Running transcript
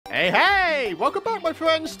Hey! Welcome back, my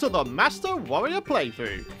friends, to the Master Warrior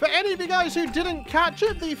playthrough. For any of you guys who didn't catch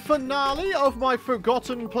it, the finale of my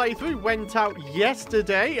forgotten playthrough went out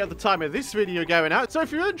yesterday at the time of this video going out. So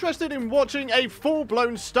if you're interested in watching a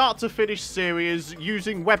full-blown start-to-finish series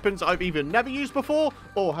using weapons I've either never used before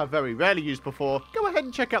or have very rarely used before, go ahead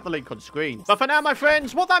and check out the link on screen. But for now, my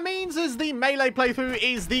friends, what that means is the melee playthrough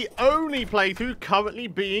is the only playthrough currently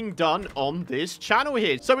being done on this channel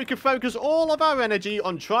here. So we can focus all of our energy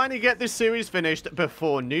on trying to get this series finished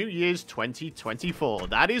before New Year's 2024.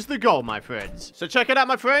 That is the goal, my friends. So check it out,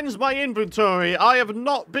 my friends, my inventory. I have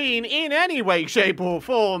not been in any way, shape, or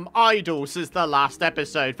form idle since the last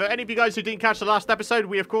episode. For any of you guys who didn't catch the last episode,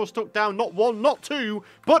 we of course took down not one, not two,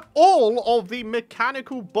 but all of the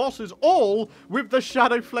mechanical bosses, all with the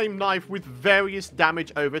Shadow Flame knife with various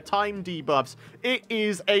damage over time debuffs. It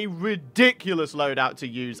is a ridiculous loadout to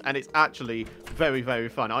use, and it's actually very, very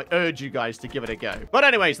fun. I urge you guys to give it a go. But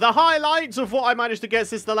anyways, the highlights of what I managed to get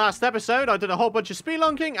since the last episode: I did a whole bunch of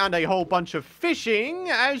spelunking and a whole bunch of fishing,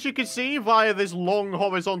 as you can see via this long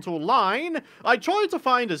horizontal line. I tried to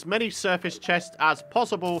find as many surface chests as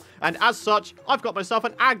possible, and as such, I've got myself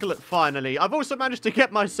an aglet finally. I've also managed to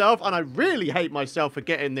get myself, and I really hate myself for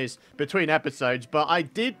getting this between episodes, but I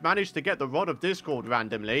did manage to get the Rod of Discord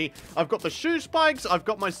randomly. I've got the shoe spikes, I've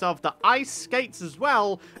got myself the ice skates as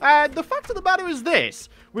well, and the fact of the matter is this: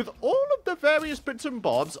 with all of the various bits and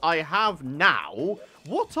bobs I have now,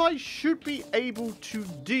 what I should be able to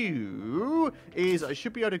do is I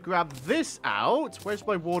should be able to grab this out. Where's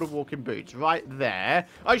my water walking boots? Right there.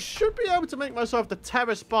 I should be able to make myself the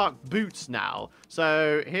Terra Spark boots now.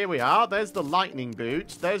 So here we are. There's the lightning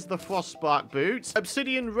boots. There's the frost spark boots.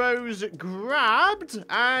 Obsidian rose grabbed,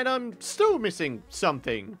 and I'm still missing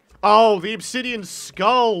something. Oh, the obsidian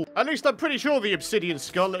skull. At least I'm pretty sure the obsidian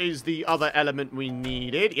skull is the other element we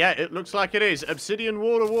needed. Yeah, it looks like it is. Obsidian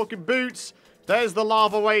water walking boots. There's the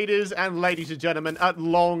lava waders, and ladies and gentlemen, at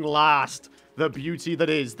long last, the beauty that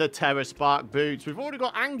is the Terra Spark boots. We've already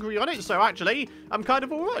got angry on it, so actually, I'm kind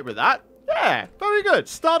of alright with that. Yeah, very good.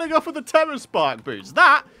 Starting off with the Terra Spark boots.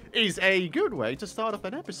 That is a good way to start off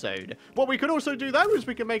an episode. What we could also do, though, is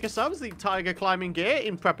we can make ourselves the tiger climbing gear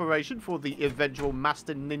in preparation for the eventual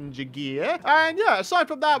master ninja gear. And yeah, aside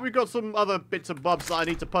from that, we've got some other bits and bobs that I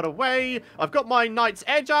need to put away. I've got my knight's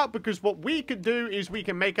edge out because what we can do is we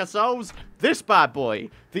can make ourselves this bad boy.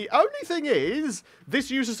 The only thing is,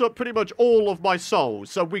 this uses up pretty much all of my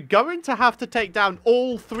souls. So we're going to have to take down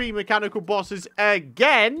all 3 mechanical bosses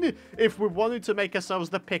again if we wanted to make ourselves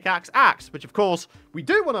the pickaxe axe, which of course we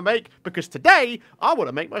do want to make, because today I want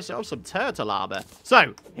to make myself some turtle armor.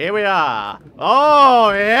 So here we are.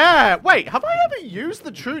 Oh yeah, wait, have I ever used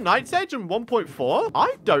the true knight's edge in 1.4?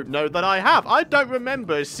 I don't know that I have. I don't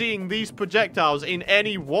remember seeing these projectiles in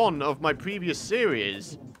any one of my previous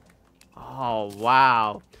series. Oh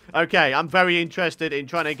wow. Okay, I'm very interested in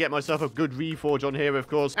trying to get myself a good reforge on here, of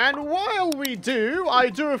course. And while we do, I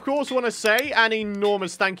do, of course, want to say an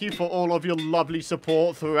enormous thank you for all of your lovely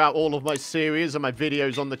support throughout all of my series and my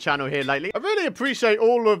videos on the channel here lately. I really appreciate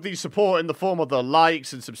all of the support in the form of the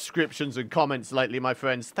likes and subscriptions and comments lately, my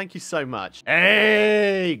friends. Thank you so much.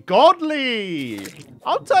 Hey, godly!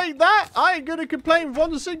 I'll take that. I ain't gonna complain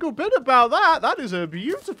one single bit about that. That is a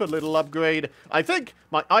beautiful little upgrade. I think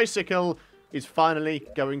my icicle is finally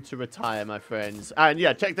going to retire, my friends. And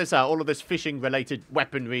yeah, check this out. All of this fishing-related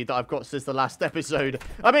weaponry that I've got since the last episode.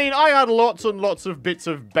 I mean, I had lots and lots of bits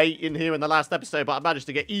of bait in here in the last episode, but I managed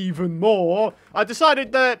to get even more. I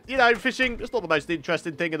decided that, you know, fishing is not the most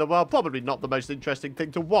interesting thing in the world. Probably not the most interesting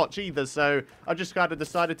thing to watch either, so I just kind of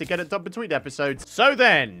decided to get it done between episodes. So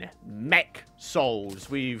then, mech souls.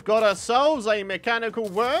 We've got ourselves a mechanical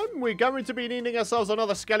worm. We're going to be needing ourselves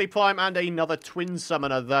another Skelly Prime and another Twin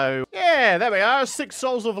Summoner, though. Yeah, there we are. 6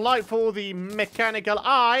 souls of light for the mechanical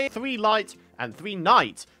eye, 3 light, and 3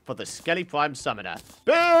 night for the Skelly Prime Summoner.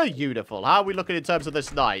 Beautiful. How are we looking in terms of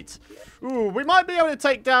this night? Ooh, we might be able to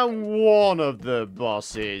take down one of the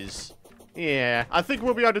bosses. Yeah, I think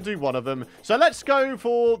we'll be able to do one of them. So let's go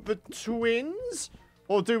for the twins,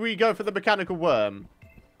 or do we go for the mechanical worm?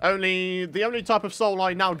 The only type of soul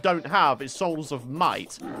I now don't have is souls of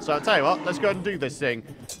might. So I'll tell you what, let's go ahead and do this thing.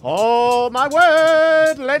 Oh my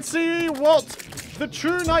word! Let's see what the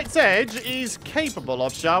true knight's edge is capable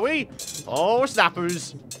of, shall we? Oh,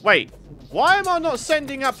 snappers. Wait, why am I not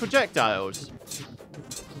sending up projectiles?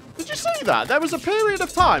 Did you see that? There was a period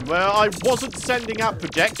of time where I wasn't sending out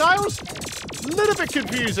projectiles. A little bit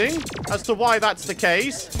confusing as to why that's the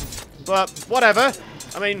case, but whatever.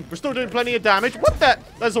 I mean, we're still doing plenty of damage. What the?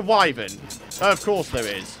 There's a wyvern. Of course there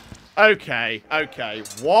is. Okay, okay.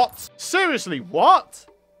 What? Seriously, what?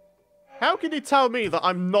 How can you tell me that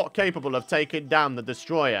I'm not capable of taking down the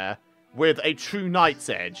destroyer with a true Knight's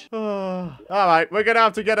Edge? Alright, we're gonna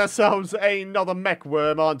have to get ourselves another mech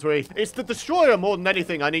worm, aren't we? It's the destroyer more than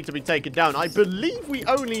anything I need to be taken down. I believe we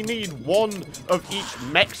only need one of each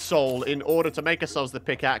mech soul in order to make ourselves the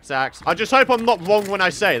pickaxe axe. I just hope I'm not wrong when I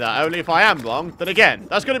say that. Only if I am wrong, then again,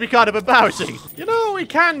 that's gonna be kind of embarrassing. You know what we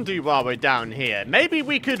can do while we're down here? Maybe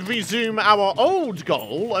we could resume our old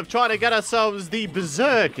goal of trying to get ourselves the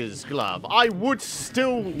Berserker's Glove. I would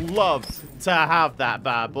still love to have that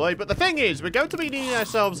bad boy, but the thing is, we're going to be needing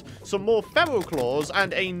ourselves some more feral claws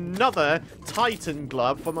and another titan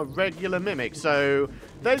glove from a regular mimic, so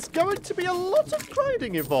there's going to be a lot of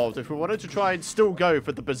grinding involved if we wanted to try and still go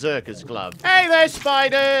for the Berserker's Glove. Hey there,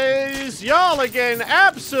 spiders! Y'all are getting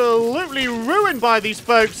absolutely ruined by these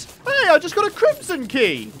folks. Hey, I just got a crimson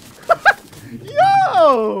key!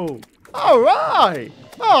 Yo! Alright!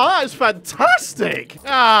 Oh, that is fantastic!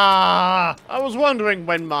 I was wondering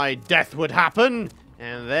when my death would happen.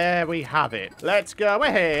 And there we have it. Let's go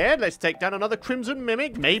ahead. Let's take down another Crimson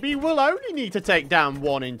Mimic. Maybe we'll only need to take down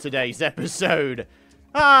one in today's episode.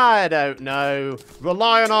 I don't know.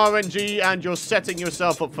 Rely on RNG and you're setting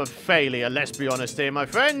yourself up for failure. Let's be honest here, my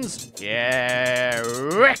friends. Yeah,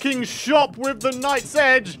 wrecking shop with the Knight's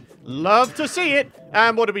Edge. Love to see it.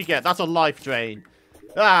 And what do we get? That's a life drain.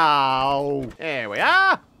 Oh, there we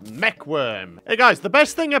are. Mech worm. Hey guys, the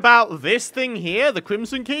best thing about this thing here, the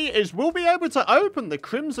Crimson Key, is we'll be able to open the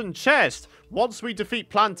Crimson Chest once we defeat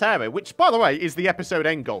Plantera, which, by the way, is the episode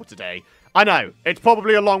end goal today. I know, it's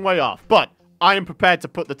probably a long way off, but I am prepared to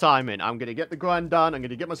put the time in. I'm going to get the grind done. I'm going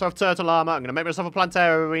to get myself turtle armor. I'm going to make myself a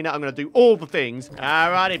Plantera arena. I'm going to do all the things.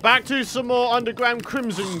 Alrighty, back to some more underground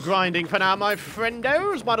crimson grinding for now, my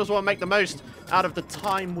friendos. Might as well make the most out of the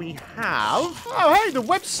time we have. Oh, hey, the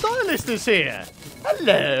web stylist is here.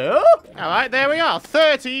 Hello. Alright, there we are.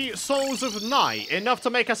 30 souls of night. Enough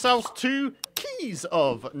to make ourselves 2 keys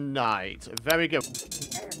of night. Very good.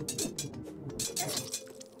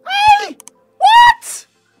 Hey! What?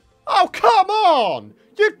 Oh, come on!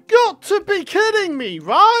 You got to be kidding me,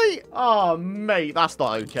 right? Oh, mate, that's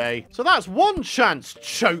not okay. So that's one chance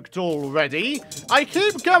choked already. I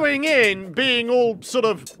keep going in being all sort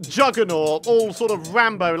of juggernaut, all sort of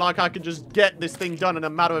Rambo, like I can just get this thing done in a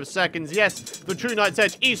matter of seconds. Yes, the True Knight's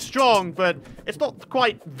Edge is strong, but it's not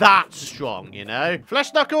quite that strong, you know?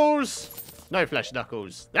 Flesh Knuckles... No flesh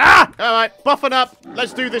knuckles. Ah! Alright, buffing up.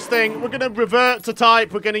 Let's do this thing. We're going to revert to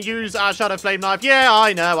type. We're going to use our Shadow Flame Knife. Yeah,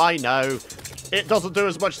 I know. It doesn't do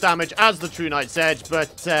as much damage as the True Knight's Edge,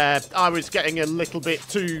 but I was getting a little bit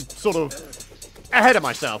too sort of ahead of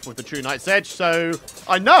myself with the True Knight's Edge, so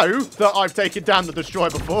I know that I've taken down the Destroyer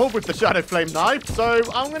before with the Shadow Flame Knife, so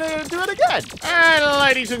I'm going to do it again. And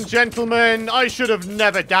ladies and gentlemen, I should have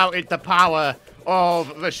never doubted the power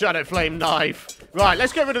of the Shadow Flame Knife. Right,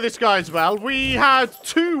 let's get rid of this guy as well. We had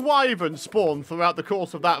 2 wyverns spawn throughout the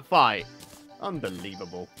course of that fight.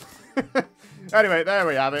 Unbelievable. Anyway, there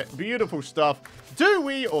we have it. Beautiful stuff. Do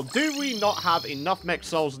we or do we not have enough mech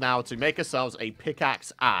souls now to make ourselves a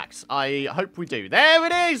pickaxe axe? I hope we do. There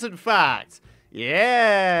it is, in fact.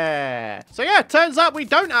 Yeah. So yeah, turns out we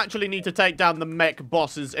don't actually need to take down the mech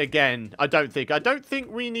bosses again. I don't think. I don't think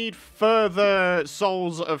we need further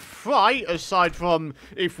souls of fright aside from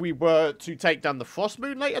if we were to take down the Frost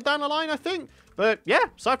Moon later down the line, I think. But yeah,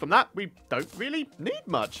 aside from that, we don't really need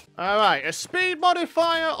much. Alright, a speed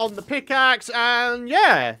modifier on the pickaxe, and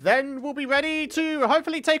yeah, then we'll be ready to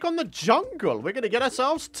hopefully take on the jungle. We're going to get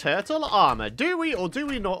ourselves turtle armor. Do we or do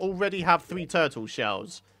we not already have 3 turtle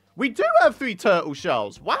shells? We do have 3 turtle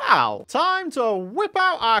shells. Wow. Time to whip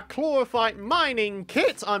out our chlorophyte mining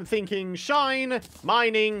kit. I'm thinking shine,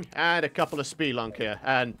 mining, and a couple of spelunker.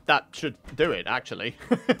 And that should do it, actually.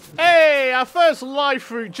 Hey, our first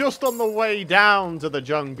life route just on the way down to the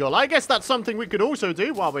jungle. I guess that's something we could also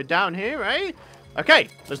do while we're down here, eh? Okay,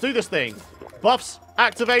 let's do this thing. Buffs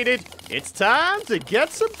activated. It's time to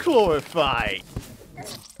get some chlorophyte.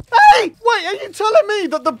 Hey! Wait, are you telling me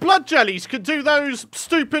that the blood jellies could do those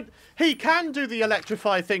stupid... He can do the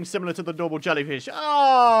electrify thing similar to the normal jellyfish.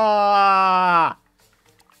 Ah!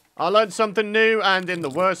 I learned something new and in the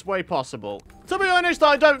worst way possible. To be honest,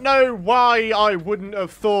 I don't know why I wouldn't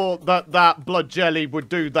have thought that that blood jelly would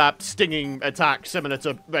do that stinging attack similar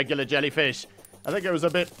to regular jellyfish. I think it was a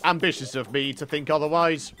bit ambitious of me to think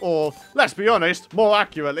otherwise. Or, let's be honest, more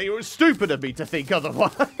accurately, it was stupid of me to think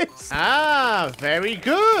otherwise. Ah, very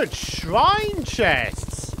good. Shrine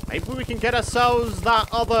chests. Maybe we can get ourselves that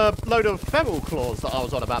other load of feral claws that I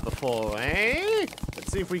was on about before, eh?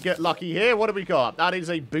 Let's see if we get lucky here. What do we got? That is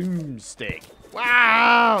a boomstick.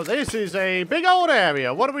 Wow, this is a big old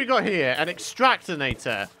area. What do we got here? An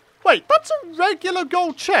extractinator. Wait, that's a regular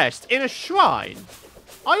gold chest in a shrine.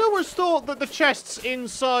 I always thought that the chests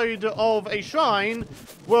inside of a shrine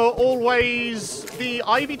were always the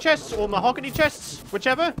ivy chests or mahogany chests,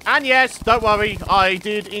 whichever. And yes, don't worry, I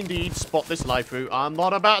did indeed spot this life route. I'm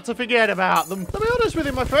not about to forget about them. To be honest with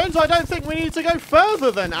you, my friends, I don't think we need to go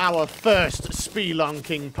further than our first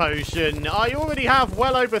spelunking potion. I already have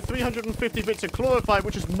well over 350 bits of chlorophyte,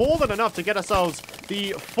 which is more than enough to get ourselves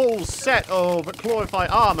the full set of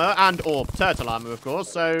chlorophyte armor or turtle armor, of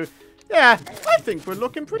course, so... yeah, I think we're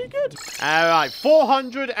looking pretty good. All right,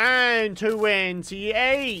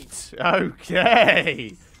 428.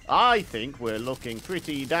 Okay. I think we're looking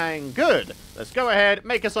pretty dang good. Let's go ahead,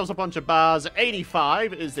 make ourselves a bunch of bars.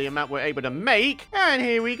 85 is the amount we're able to make. And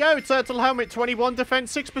here we go. Turtle helmet, 21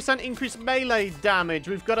 defense, 6% increased melee damage.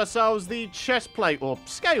 We've got ourselves the chest plate, or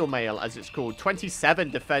scale mail as it's called.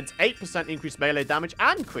 27 defense, 8% increased melee damage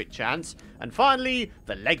and crit chance. And finally,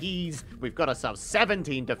 the leggies. We've got ourselves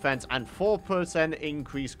 17 defense and 4%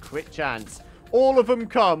 increased crit chance. All of them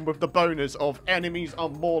come with the bonus of enemies are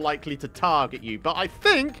more likely to target you. But I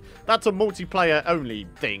think that's a multiplayer only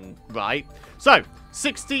thing, right? So,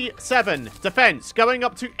 67 defense going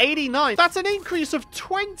up to 89. That's an increase of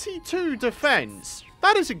 22 defense.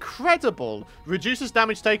 That is incredible. Reduces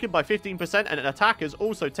damage taken by 15% and attackers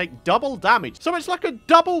also take double damage. So it's like a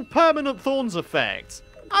double permanent thorns effect.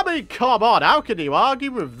 I mean, come on, how can you argue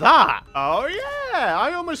with that? Oh, yeah,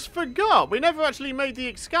 I almost forgot. We never actually made the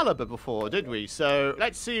Excalibur before, did we? So,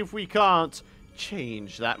 let's see if we can't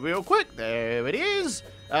change that real quick. There it is.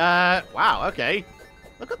 Wow, okay.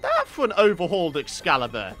 Look at that for an overhauled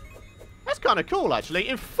Excalibur. That's kind of cool, actually.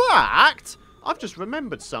 In fact, I've just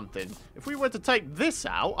remembered something. If we were to take this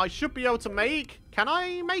out, I should be able to make... can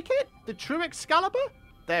I make it? The true Excalibur?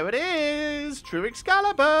 There it is. True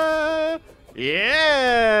Excalibur.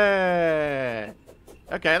 Yeah!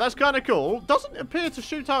 Okay, that's kind of cool. Doesn't appear to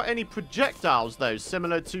shoot out any projectiles, though,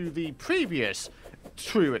 similar to the previous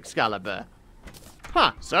true Excalibur.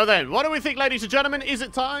 Huh. So then, what do we think, ladies and gentlemen? Is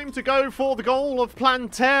it time to go for the goal of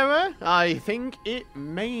Plantera? I think it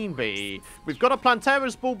may be. We've got a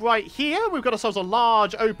Plantera's bulb right here. We've got ourselves a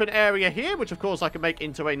large open area here, which, of course, I can make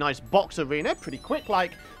into a nice box arena pretty quick,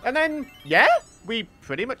 like. And then, yeah, we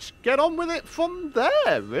pretty much get on with it from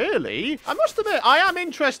there, really. I must admit, I am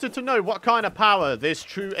interested to know what kind of power this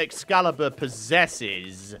true Excalibur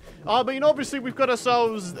possesses. I mean, obviously, we've got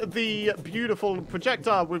ourselves the beautiful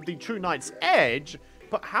projectile with the True Knight's Edge,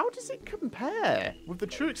 but how does it compare with the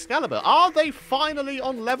true Excalibur? Are they finally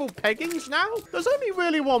on level peggings now? There's only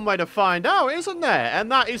really one way to find out, isn't there?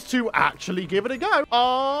 And that is to actually give it a go.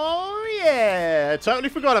 Oh, yeah. Totally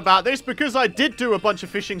forgot about this because I did do a bunch of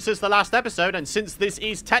fishing since the last episode, and since this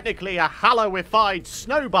is technically a Hallowified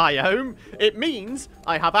snow biome, it means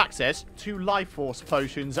I have access to life force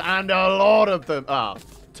potions, and a lot of them.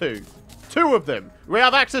 Two of them. We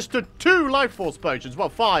have access to 2 life force potions. Well,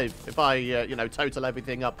 5 if I, you know, total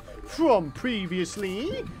everything up from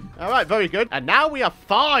previously. All right, very good. And now we have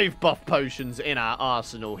 5 buff potions in our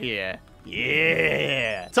arsenal here.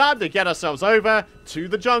 Yeah. Time to get ourselves over to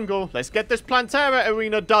the jungle. Let's get this Plantera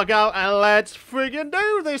arena dug out and let's friggin'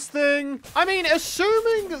 do this thing. I mean,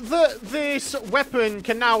 assuming that this weapon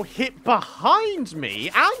can now hit behind me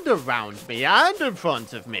and around me and in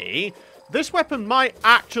front of me, this weapon might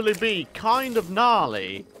actually be kind of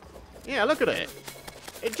gnarly. Yeah, look at it.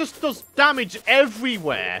 It just does damage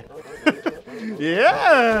everywhere.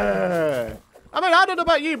 Yeah. I mean, I don't know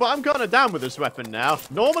about you, but I'm kind of down with this weapon now.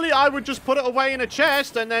 Normally, I would just put it away in a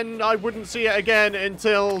chest, and then I wouldn't see it again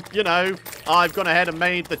until, you know, I've gone ahead and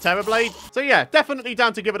made the Terrorblade. So, yeah, definitely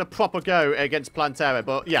down to give it a proper go against Plantera.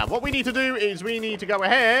 But, yeah, what we need to do is we need to go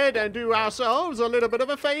ahead and do ourselves a little bit of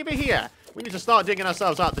a favor here. We need to start digging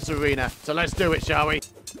ourselves out this arena. So let's do it, shall we?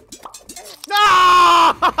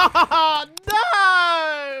 No!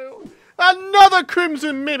 No! Another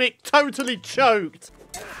Crimson Mimic totally choked.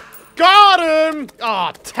 Got him!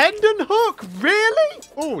 Oh, tendon hook? Really?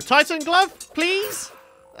 Oh, Titan glove, please?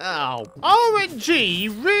 Oh,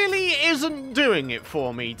 RNG really isn't doing it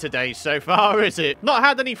for me today so far, is it? Not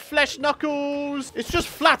had any flesh knuckles. It's just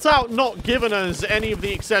flat out not given us any of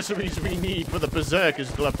the accessories we need for the Berserker's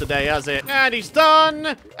glove today, has it? And he's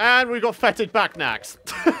done. And we've got fetid back knacks.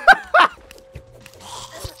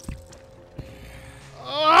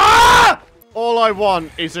 All I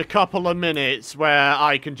want is a couple of minutes where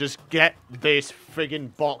I can just get this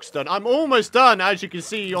friggin' box done. I'm almost done, as you can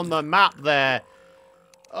see on the map there.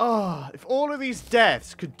 Oh, if all of these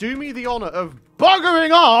deaths could do me the honor of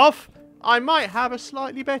buggering off, I might have a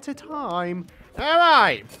slightly better time.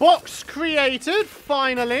 Alright, box created,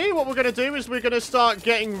 finally. What we're going to do is we're going to start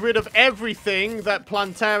getting rid of everything that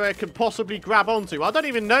Plantera could possibly grab onto. I don't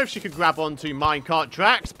even know if she could grab onto minecart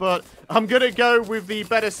tracks, but I'm going to go with the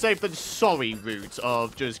better safe than sorry route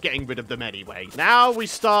of just getting rid of them anyway. Now we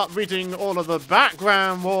start ridding all of the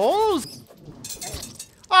background walls.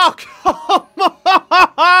 Oh, come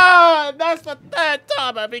on! That's the third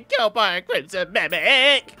time I've been killed by a crimson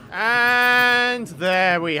mimic! And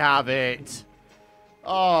there we have it.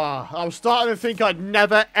 Oh, I was starting to think I'd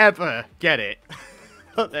never, ever get it.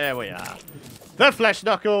 But there we are. The flesh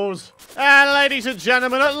knuckles. And ladies and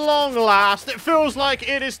gentlemen, at long last, it feels like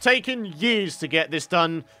it has taken years to get this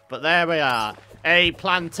done. But there we are. A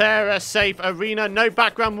Plantera safe arena. No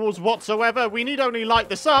background walls whatsoever. We need only light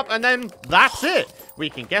this up, and then that's it. We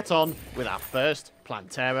can get on with our first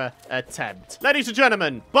Plantera attempt. Ladies and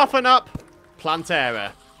gentlemen, buffing up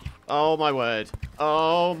Plantera. Oh, my word.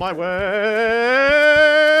 Oh, my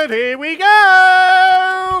word. Here we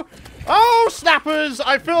go. Oh, snappers.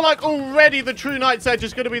 I feel like already the True Knight's Edge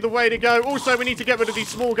is going to be the way to go. Also, we need to get rid of these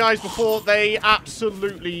small guys before they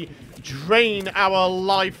absolutely drain our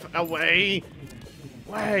life away.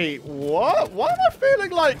 Wait, what? Why am I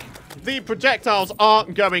feeling like the projectiles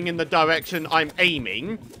aren't going in the direction I'm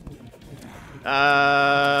aiming? Okay.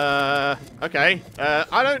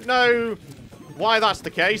 I don't know why that's the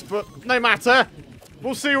case, but no matter.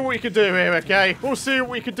 We'll see what we can do here, okay? We'll see what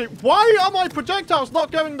we can do. Why are my projectiles not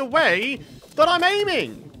going the way that I'm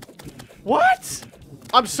aiming? What?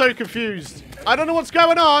 I'm so confused. I don't know what's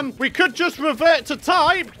going on. We could just revert to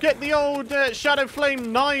type, get the old Shadow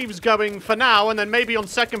Flame knives going for now, and then maybe on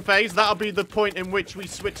second phase, that'll be the point in which we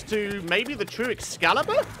switch to maybe the true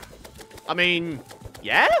Excalibur? I mean,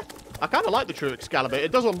 yeah? I kind of like the true Excalibur.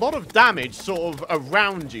 It does a lot of damage sort of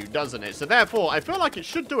around you, doesn't it? So therefore, I feel like it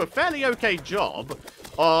should do a fairly okay job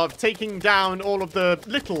of taking down all of the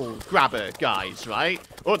little grabber guys, right?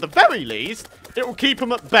 Or at the very least, it will keep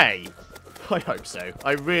them at bay. I hope so.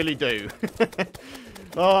 I really do.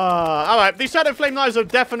 Alright, these Shadow Flame knives are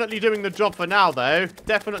definitely doing the job for now, though.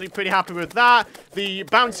 Definitely pretty happy with that. The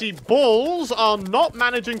bouncy balls are not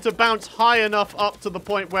managing to bounce high enough up to the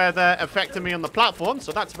point where they're affecting me on the platform.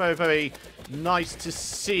 So that's very, very nice to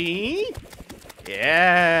see.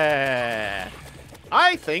 Yeah.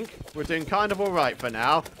 I think we're doing kind of alright for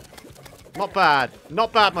now. Not bad.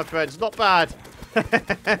 Not bad, my friends. Not bad.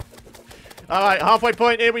 Alright, halfway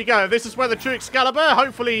point, here we go. This is where the true Excalibur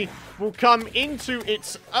hopefully will come into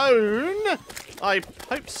its own. I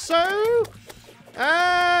hope so.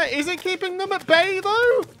 Is it keeping them at bay,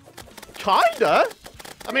 though? Kinda.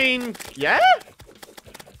 I mean, yeah.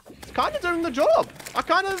 It's kind of doing the job. I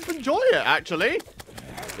kind of enjoy it, actually.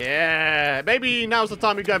 Yeah, maybe now's the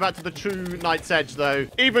time we go back to the true Knight's Edge, though.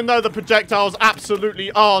 Even though the projectiles absolutely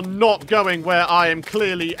are not going where I am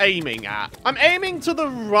clearly aiming at. I'm aiming to the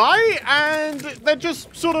right, and they're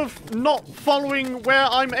just sort of not following where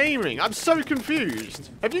I'm aiming. I'm so confused.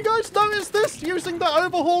 Have you guys noticed this using the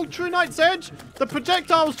overhaul True Knight's Edge? The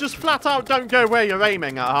projectiles just flat out don't go where you're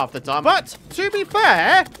aiming at half the time. But, to be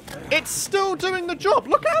fair, it's still doing the job.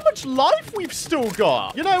 Look how much life we've still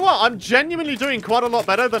got. You know what? I'm genuinely doing quite a lot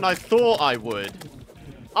better than I thought I would.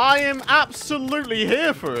 I am absolutely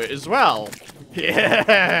here for it as well.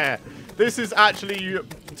 Yeah. This is actually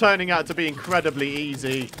turning out to be incredibly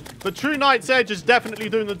easy. The True Knight's Edge is definitely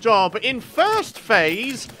doing the job. In first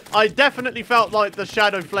phase, I definitely felt like the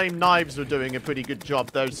Shadow Flame knives were doing a pretty good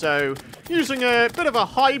job, though. So, using a bit of a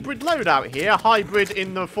hybrid loadout here. Hybrid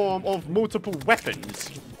in the form of multiple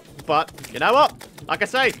weapons. But, you know what? Like I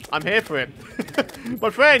say, I'm here for it.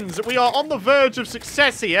 My friends, we are on the verge of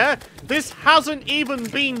success here. This hasn't even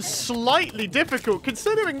been slightly difficult.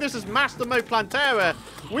 Considering this is Master Mode Plantera,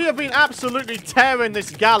 we have been absolutely tearing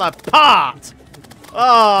this gal apart.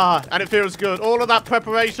 Ah, and it feels good. All of that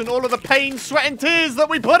preparation, all of the pain, sweat, and tears that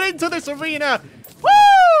we put into this arena.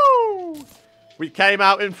 Woo! We came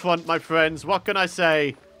out in front, my friends. What can I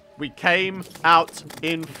say? We came out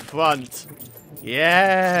in front.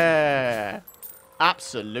 Yeah.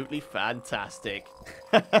 Absolutely fantastic.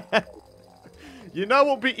 You know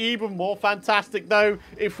what would be even more fantastic, though?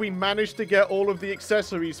 If we manage to get all of the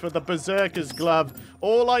accessories for the Berserker's glove.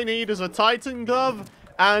 All I need is a Titan glove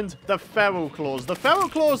and the feral claws. The feral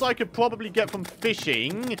claws I could probably get from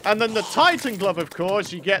fishing, and then the Titan glove, of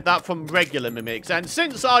course, you get that from regular mimics. And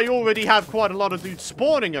since I already have quite a lot of dudes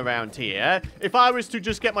spawning around here, if I was to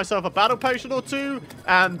just get myself a battle potion or two,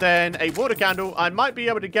 and then a water candle, I might be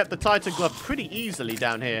able to get the Titan glove pretty easily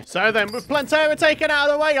down here. So then, with Plantera taken out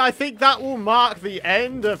of the way, I think that will mark the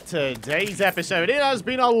end of today's episode. It has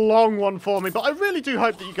been a long one for me, but I really do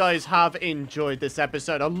hope that you guys have enjoyed this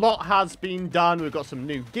episode. A lot has been done. We've got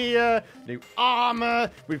some new gear, new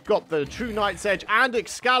armor, we've got the True Knight's Edge and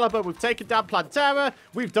Excalibur. We've taken down Plantera.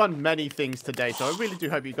 We've done many things today, so I really do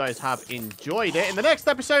hope you guys have enjoyed it. In the next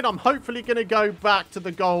episode, I'm hopefully going to go back to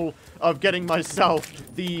the goal of getting myself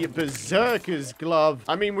the Berserker's glove.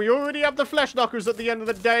 I mean, we already have the Flesh Knockers at the end of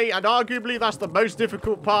the day, and arguably that's the most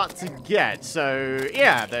difficult part to get. So,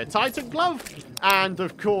 yeah, the Titan glove and,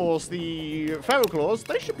 of course, the Feral Claws,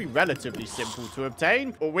 they should be relatively simple to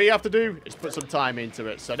obtain. All we have to do is put some time into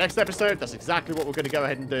it. So next episode, that's exactly what we're going to go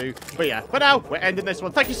ahead and do. But yeah, for now, we're ending this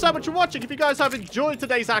one. Thank you so much for watching. If you guys have enjoyed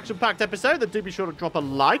today's action-packed episode, then do be sure to drop a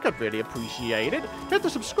like. I'd really appreciate it. Hit the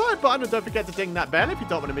subscribe button and don't forget to ding that bell if you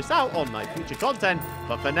don't want to miss out on my future content.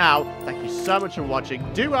 But for now, thank you so much for watching.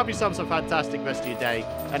 Do have yourselves a fantastic rest of your day,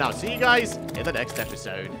 and I'll see you guys in the next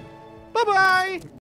episode. Bye-bye!